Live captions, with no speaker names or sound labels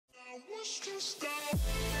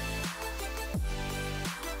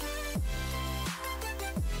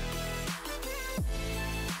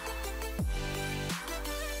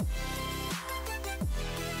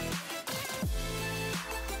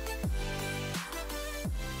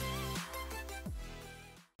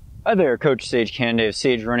Hi there, Coach Sage Canday of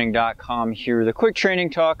SageRunning.com here with a quick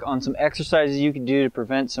training talk on some exercises you can do to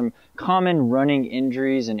prevent some common running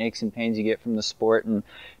injuries and aches and pains you get from the sport. And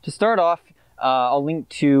to start off, I'll link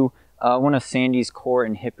to one of Sandy's core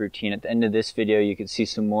and hip routine. At the end of this video, you can see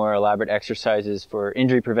some more elaborate exercises for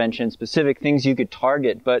injury prevention, specific things you could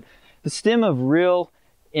target. But the stem of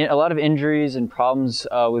a lot of injuries and problems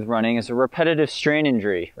with running is a repetitive strain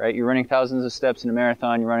injury, right? You're running thousands of steps in a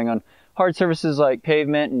marathon, you're running on hard surfaces like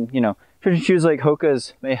pavement, and efficient shoes like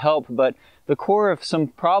Hoka's may help, but the core of some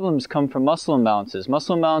problems come from muscle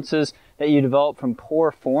imbalances that you develop from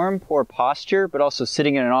poor form, poor posture, but also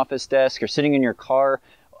sitting at an office desk or sitting in your car,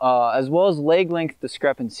 as well as leg length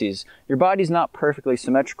discrepancies. Your body's not perfectly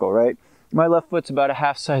symmetrical, right? My left foot's about a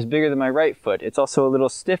half size bigger than my right foot. It's also a little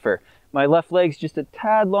stiffer. My left leg's just a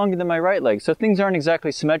tad longer than my right leg, so things aren't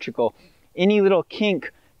exactly symmetrical. Any little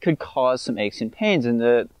kink could cause some aches and pains, and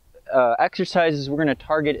the exercises we're going to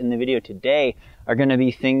target in the video today are going to be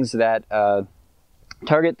things that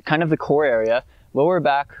target kind of the core area, lower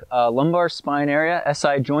back, lumbar spine area,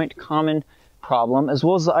 SI joint, common problem, as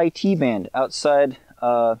well as the IT band outside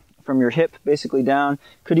from your hip basically down.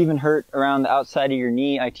 Could even hurt around the outside of your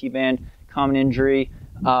knee, IT band, common injury,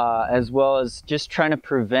 as well as just trying to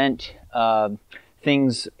prevent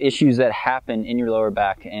issues that happen in your lower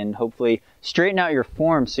back, and hopefully straighten out your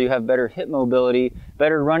form so you have better hip mobility,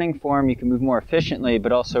 better running form, you can move more efficiently,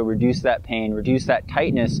 but also reduce that pain, reduce that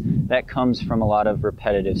tightness that comes from a lot of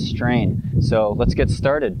repetitive strain. So let's get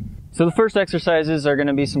started. So the first exercises are going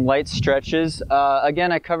to be some light stretches.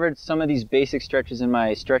 Again, I covered some of these basic stretches in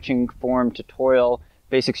my stretching form tutorial,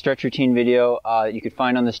 basic stretch routine video that you could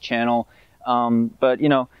find on this channel. But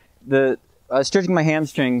stretching my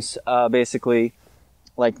hamstrings basically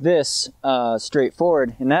like this,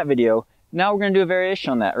 straightforward in that video. Now we're going to do a variation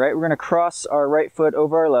on that, right? We're going to cross our right foot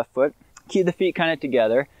over our left foot, keep the feet kind of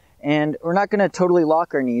together, and we're not going to totally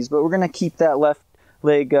lock our knees, but we're going to keep that left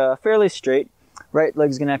leg fairly straight. Right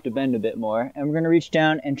leg's going to have to bend a bit more, and we're going to reach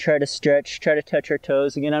down and try to stretch, try to touch our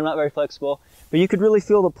toes. Again, I'm not very flexible, but you could really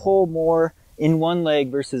feel the pull more in one leg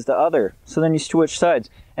versus the other. So then you switch sides.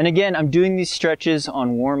 And again, I'm doing these stretches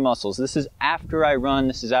on warm muscles. This is after I run.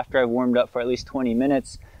 This is after I've warmed up for at least 20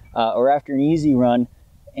 minutes or after an easy run.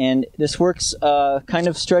 And this works, kind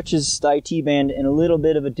of stretches the IT band in a little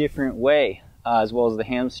bit of a different way, as well as the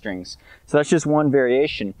hamstrings. So that's just one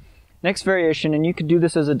variation. Next variation, and you could do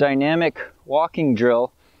this as a dynamic walking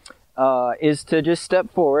drill, is to just stepping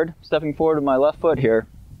forward with my left foot here.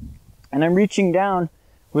 And I'm reaching down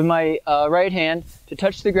with my right hand to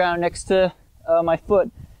touch the ground next to my foot.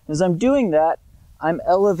 As I'm doing that, I'm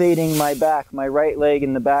elevating my back, my right leg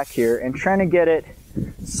in the back here, and trying to get it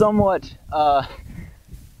somewhat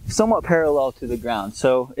parallel to the ground.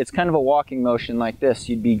 So it's kind of a walking motion like this.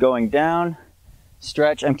 You'd be going down,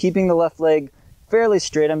 stretch. I'm keeping the left leg fairly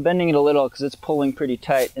straight. I'm bending it a little because it's pulling pretty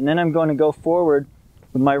tight. And then I'm going to go forward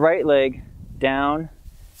with my right leg down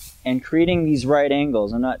and creating these right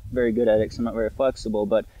angles. I'm not very good at it because I'm not very flexible,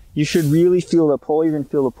 but you should really feel the pull. You're going to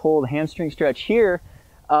feel the pull, the hamstring stretch here,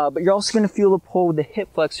 but you're also going to feel the pull with the hip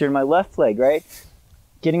flexor in my left leg, right?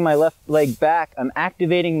 Getting my left leg back, I'm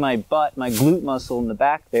activating my butt, my glute muscle in the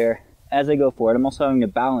back there as I go forward. I'm also having to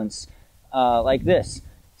balance like this.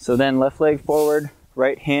 So then left leg forward,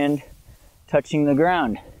 right hand touching the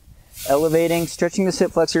ground, elevating, stretching this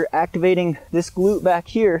hip flexor, activating this glute back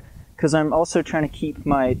here, because I'm also trying to keep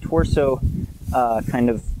my torso kind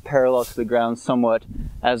of parallel to the ground somewhat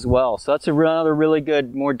as well. So that's another really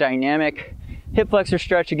good, more dynamic hip flexor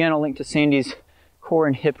stretch. Again, I'll link to Sandy's core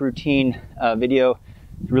and hip routine video.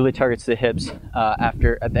 It really targets the hips at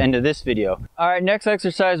the end of this video. All right, next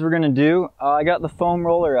exercise we're gonna do, I got the foam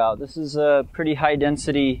roller out. This is a pretty high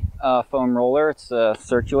density foam roller. It's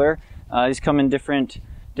circular. These come in different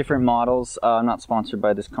models. I'm not sponsored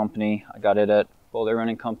by this company. I got it at Boulder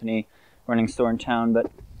Running Company, running store in town,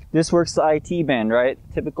 but this works the IT band, right?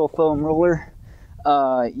 Typical foam roller.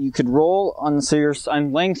 You could roll on, so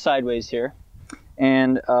I'm laying sideways here,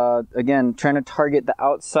 and again, trying to target the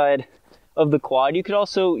outside of the quad. You could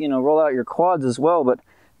also, roll out your quads as well, but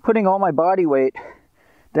putting all my body weight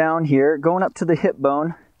down here, going up to the hip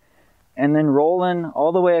bone, and then rolling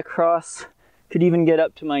all the way across. Could even get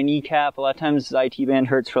up to my kneecap. A lot of times the IT band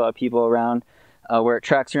hurts for a lot of people around where it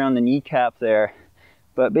tracks around the kneecap there.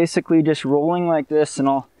 But basically just rolling like this, and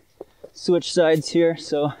I'll switch sides here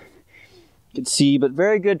so you can see, but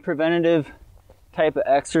very good preventative type of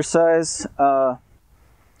exercise.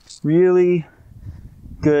 Really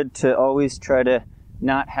good to always try to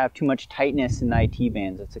not have too much tightness in the IT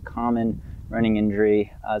bands. It's a common running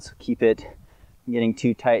injury, so keep it from getting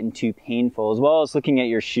too tight and too painful, as well as looking at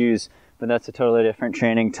your shoes, but that's a totally different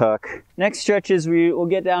training talk. Next stretches, we'll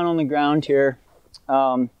get down on the ground here.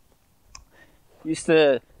 So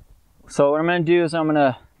what I'm going to do is I'm going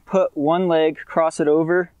to put one leg, cross it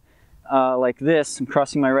over like this. I'm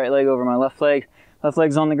crossing my right leg over my left leg. Left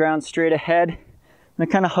leg's on the ground straight ahead. I'm going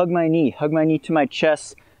to kind of hug my knee to my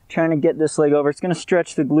chest, trying to get this leg over. It's going to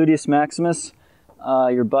stretch the gluteus maximus,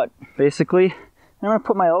 your butt basically. And I'm going to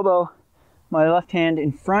put my elbow, my left hand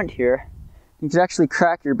in front here. You can actually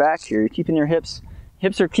crack your back here. You're keeping your hips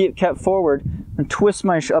are kept forward, and twist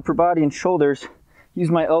my upper body and shoulders. Use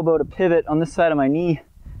my elbow to pivot on this side of my knee.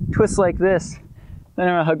 Twist like this. Then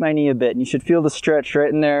I'm going to hug my knee a bit, and you should feel the stretch right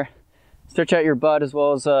in there. Stretch out your butt as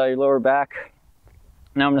well as your lower back.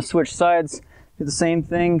 Now I'm going to switch sides. Do the same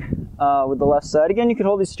thing with the left side. Again, you could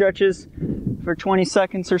hold these stretches for 20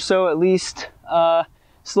 seconds or so at least.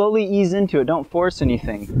 Slowly ease into it. Don't force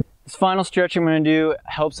anything. This final stretch I'm going to do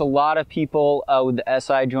helps a lot of people with the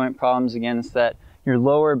SI joint problems. Again, it's that your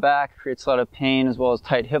lower back creates a lot of pain, as well as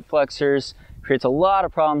tight hip flexors. Creates a lot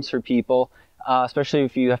of problems for people, especially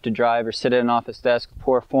if you have to drive or sit at an office desk with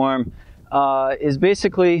poor form. Is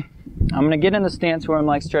basically, I'm going to get in the stance where I'm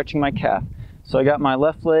like stretching my calf. So I got my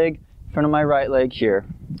left leg in front of my right leg here.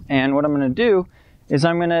 And what I'm going to do is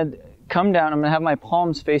I'm going to come down. I'm going to have my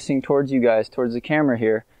palms facing towards you guys, towards the camera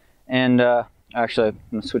here. And actually, I'm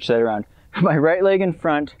going to switch that around. My right leg in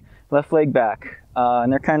front, left leg back.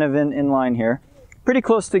 And they're kind of in line here. Pretty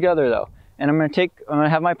close together though. And I'm going to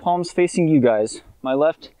have my palms facing you guys. My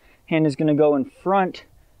left hand is going to go in front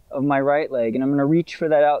of my right leg, and I'm going to reach for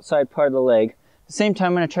that outside part of the leg. At the same time,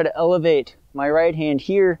 I'm going to try to elevate my right hand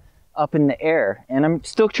here up in the air. And I'm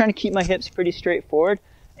still trying to keep my hips pretty straight forward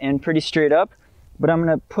and pretty straight up, but I'm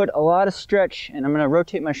going to put a lot of stretch, and I'm going to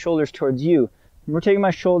rotate my shoulders towards you. I'm rotating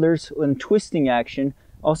my shoulders in twisting action,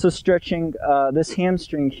 also stretching this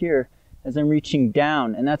hamstring here as I'm reaching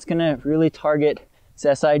down, and that's going to really target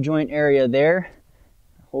this SI joint area there.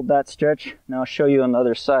 Hold that stretch. Now I'll show you on the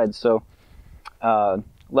other side. So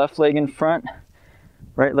left leg in front,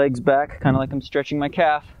 right leg's back, kind of like I'm stretching my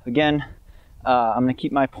calf. Again, I'm going to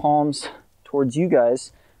keep my palms towards you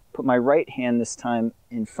guys. Put my right hand this time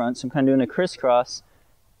in front. So I'm kind of doing a crisscross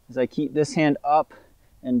as I keep this hand up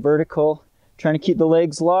and vertical, trying to keep the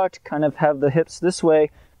legs locked, kind of have the hips this way,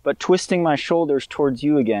 but twisting my shoulders towards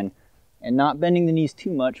you again. And not bending the knees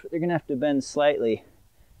too much, but they're going to have to bend slightly.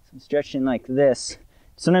 So I'm stretching like this.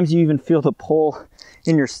 Sometimes you even feel the pull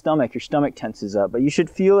in your stomach tenses up, but you should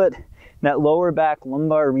feel it in that lower back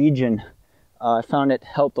lumbar region. I found it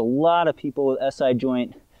helped a lot of people with SI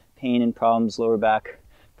joint pain and problems, lower back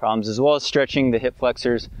problems, as well as stretching the hip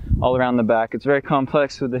flexors all around the back. It's very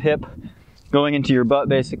complex with the hip going into your butt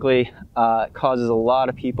basically. Causes a lot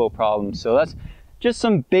of people problems. So that's just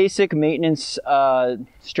some basic maintenance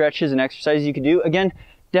stretches and exercises you can do. Again,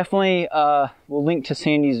 definitely we'll link to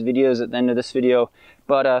Sandy's videos at the end of this video.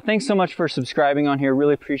 But thanks so much for subscribing on here.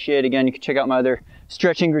 Really appreciate it. Again, you can check out my other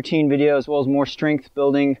stretching routine videos, as well as more strength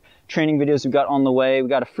building training videos we've got on the way. We've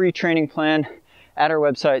got a free training plan at our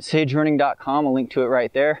website, sagerunning.com. I'll link to it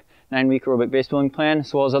right there. 9-week aerobic base building plan,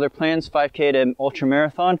 as well as other plans, 5K to ultra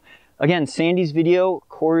marathon. Again, Sandy's video,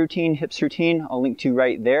 core routine, hips routine, I'll link to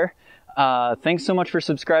right there. Thanks so much for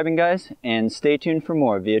subscribing, guys, and stay tuned for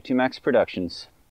more VO2 Max Productions.